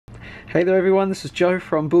Hey there everyone, this is Joe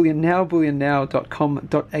from Bullion Now,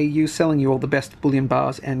 bullionnow.com.au, selling you all the best bullion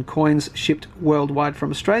bars and coins shipped worldwide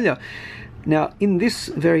from Australia. Now, in this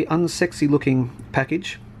very unsexy looking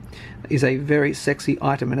package is a very sexy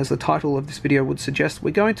item, and as the title of this video would suggest,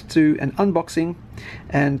 we're going to do an unboxing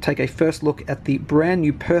and take a first look at the brand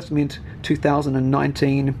new Perth Mint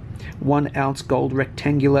 2019 1 ounce gold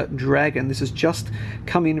rectangular dragon. This has just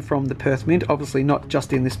come in from the Perth Mint, obviously not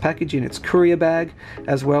just in this package, in its courier bag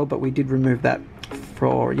as well, but we did remove that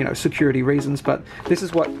for, you know, security reasons. But this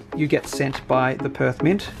is what you get sent by the Perth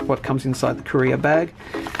Mint, what comes inside the courier bag.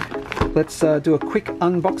 Let's do a quick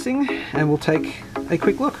unboxing and we'll take a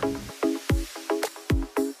quick look.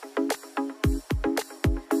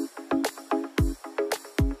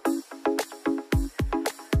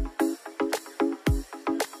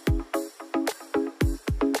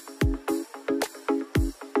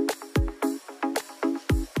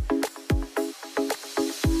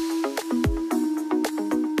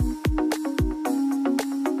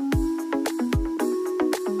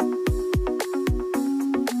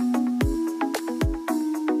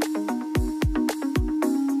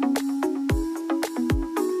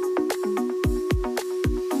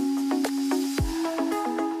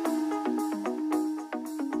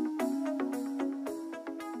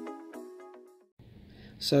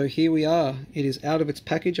 So here we are, it is out of its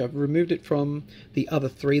package. I've removed it from the other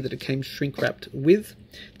three that it came shrink wrapped with.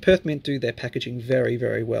 Perth Mint do their packaging very,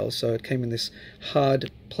 very well, so it came in this hard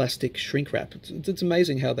plastic shrink wrap. It's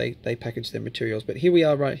amazing how they package their materials, but here we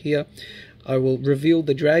are right here. I will reveal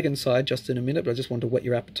the dragon side just in a minute, but I just want to whet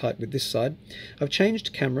your appetite with this side. I've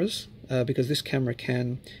changed cameras because this camera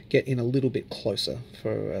can get in a little bit closer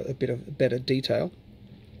for a bit of better detail.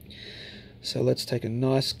 So let's take a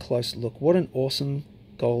nice close look. What an awesome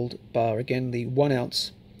gold bar. Again, the 1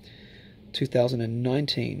 ounce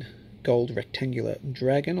 2019 gold rectangular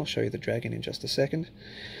dragon. I'll show you the dragon in just a second.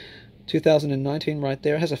 2019 right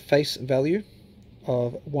there. It has a face value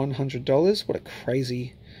of $100. What a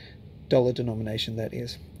crazy dollar denomination that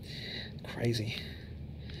is. Crazy.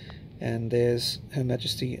 And there's Her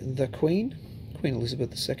Majesty the Queen, Queen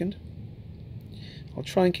Elizabeth II. I'll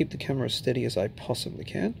try and keep the camera as steady as I possibly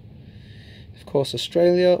can. Of course,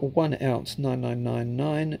 Australia, 1 ounce,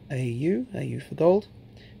 9999 AU for gold,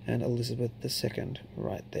 and Elizabeth II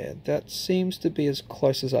right there. That seems to be as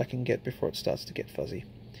close as I can get before it starts to get fuzzy.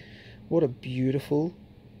 What a beautiful,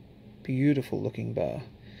 beautiful looking bar.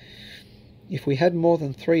 If we had more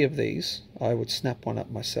than 3 of these, I would snap one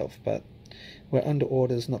up myself, but we're under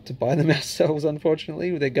orders not to buy them ourselves,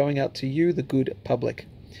 unfortunately. They're going out to you, the good public.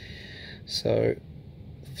 So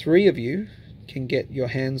 3 of you can get your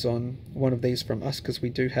hands on one of these from us, because we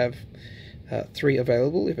do have 3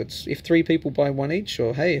 available. If 3 people buy 1 each,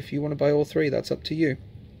 or hey, if you want to buy all 3, that's up to you.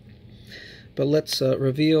 But let's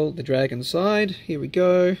reveal the dragon side. Here we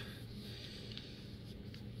go.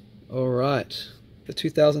 Alright, the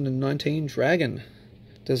 2019 dragon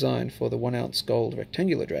design for the 1 ounce gold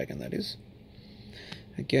rectangular dragon, that is.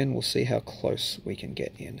 Again, we'll see how close we can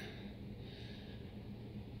get in.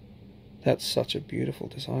 That's such a beautiful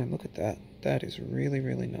design. Look at that. That is really,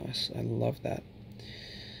 really nice. I love that.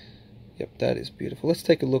 Yep, that is beautiful. Let's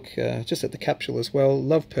take a look just at the capsule as well.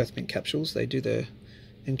 Love Perth Mint capsules. They do their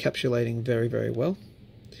encapsulating very, very well,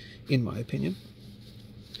 in my opinion.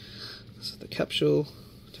 This is the capsule.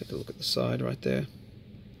 Take a look at the side right there.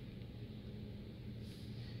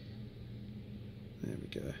 There we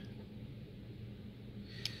go.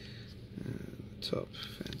 And the top,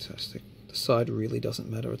 fantastic. The side really doesn't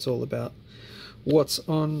matter. It's all about what's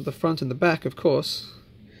on the front and the back, of course.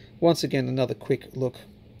 Once again, another quick look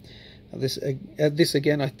at this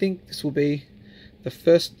again. I think this will be the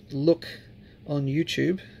first look on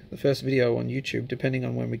YouTube, the first video on YouTube, depending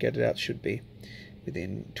on when we get it out. Should be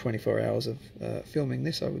within 24 hours of filming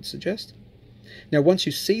this, I would suggest. Now, once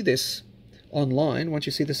you see this online, once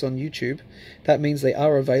you see this on YouTube, that means they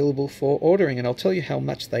are available for ordering, and I'll tell you how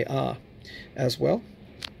much they are as well,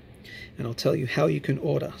 and I'll tell you how you can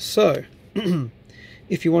order. So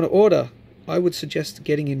if you want to order, I would suggest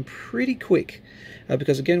getting in pretty quick,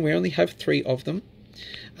 because again, we only have 3 of them,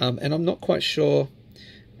 and I'm not quite sure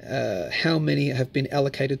how many have been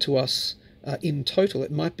allocated to us in total.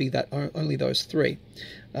 It might be that only those 3,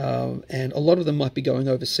 and a lot of them might be going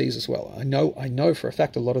overseas as well. I know for a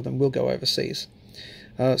fact a lot of them will go overseas.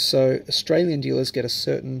 So Australian dealers get a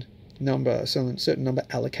certain number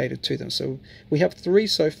allocated to them. So we have 3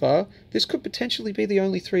 so far. This could potentially be the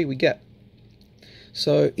only 3 we get.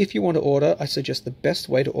 So if you want to order, I suggest the best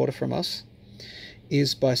way to order from us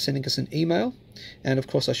is by sending us an email. And of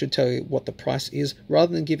course I should tell you what the price is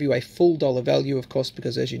rather than give you a full dollar value, of course,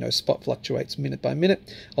 because as you know spot fluctuates minute by minute.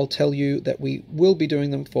 I'll tell you that we will be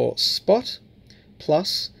doing them for spot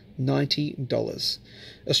plus $90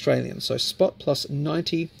 Australian. So spot plus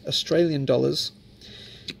 90 Australian dollars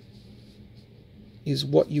is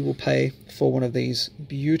what you will pay for one of these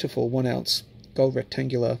beautiful 1 ounce gold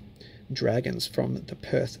rectangular dragons from the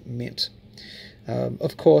Perth Mint.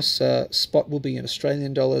 Of course, spot will be in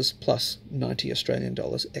Australian dollars plus 90 Australian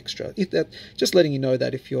dollars extra. Just letting you know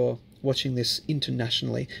that if you're watching this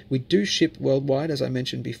internationally, we do ship worldwide, as I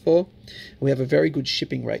mentioned before. We have a very good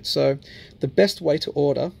shipping rate. So the best way to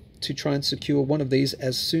order to try and secure one of these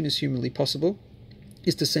as soon as humanly possible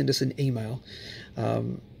is to send us an email.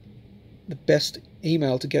 The best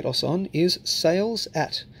email to get us on is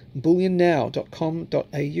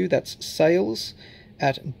sales@bullionnow.com.au. That's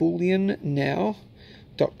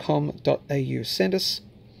sales@bullionnow.com.au. Send us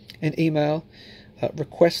an email,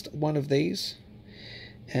 request one of these,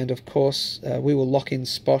 and of course we will lock in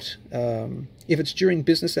spot. If it's during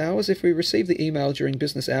business hours, if we receive the email during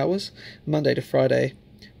business hours, Monday to Friday,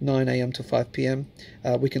 9 a.m. to 5 p.m.,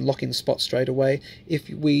 we can lock in spot straight away. If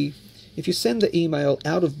you send the email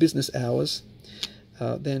out of business hours,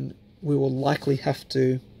 then we will likely have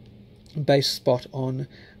to base spot on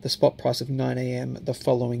the spot price of 9 a.m. the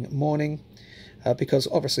following morning, because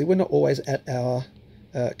obviously we're not always at our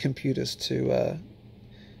computers to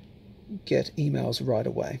get emails right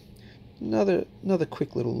away. Another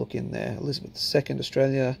quick little look in there. Elizabeth II,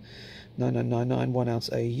 Australia, 9999, 1 ounce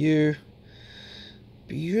AU.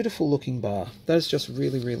 Beautiful looking bar. That is just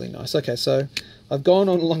really, really nice. Okay, so I've gone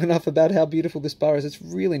on long enough about how beautiful this bar is. It's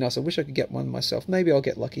really nice. I wish I could get one myself. Maybe I'll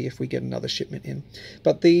get lucky if we get another shipment in.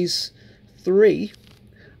 But these 3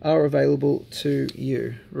 are available to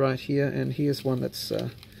you right here. And here's one that's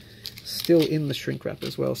still in the shrink wrap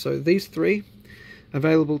as well. So these 3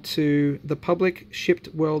 available to the public, shipped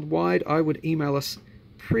worldwide. I would email us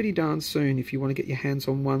pretty darn soon if you want to get your hands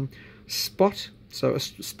on one. Spot, so a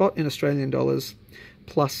spot in Australian dollars,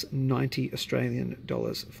 plus 90 Australian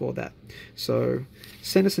dollars for that. So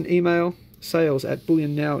send us an email,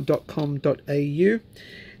 sales@bullionnow.com.au,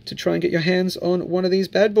 to try and get your hands on one of these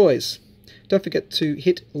bad boys. Don't forget to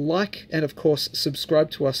hit like and of course subscribe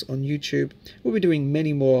to us on YouTube. We'll be doing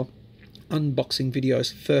many more unboxing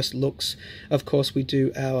videos, first looks. Of course we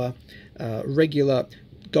do our regular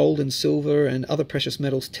gold and silver and other precious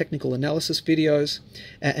metals technical analysis videos,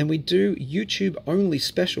 and we do YouTube only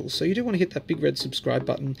specials, so you do want to hit that big red subscribe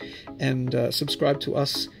button and subscribe to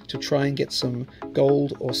us to try and get some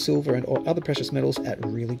gold or silver and or other precious metals at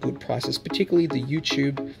really good prices, particularly the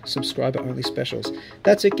YouTube subscriber only specials.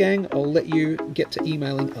 That's it, gang. I'll let you get to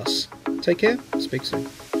emailing us. Take care. Speak soon.